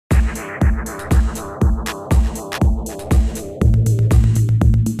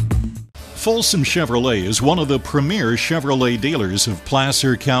Folsom Chevrolet is one of the premier Chevrolet dealers of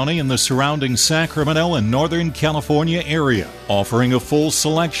Placer County and the surrounding Sacramento and Northern California area, offering a full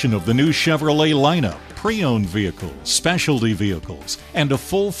selection of the new Chevrolet lineup, pre-owned vehicles, specialty vehicles, and a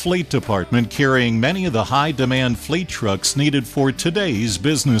full fleet department carrying many of the high-demand fleet trucks needed for today's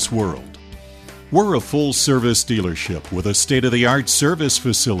business world. We're a full-service dealership with a state-of-the-art service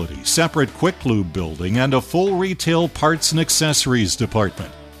facility, separate quick lube building, and a full retail parts and accessories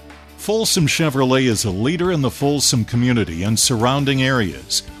department. Folsom Chevrolet is a leader in the Folsom community and surrounding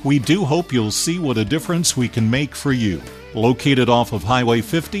areas. We do hope you'll see what a difference we can make for you. Located off of Highway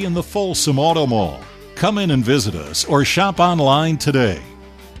 50 in the Folsom Auto Mall. Come in and visit us or shop online today.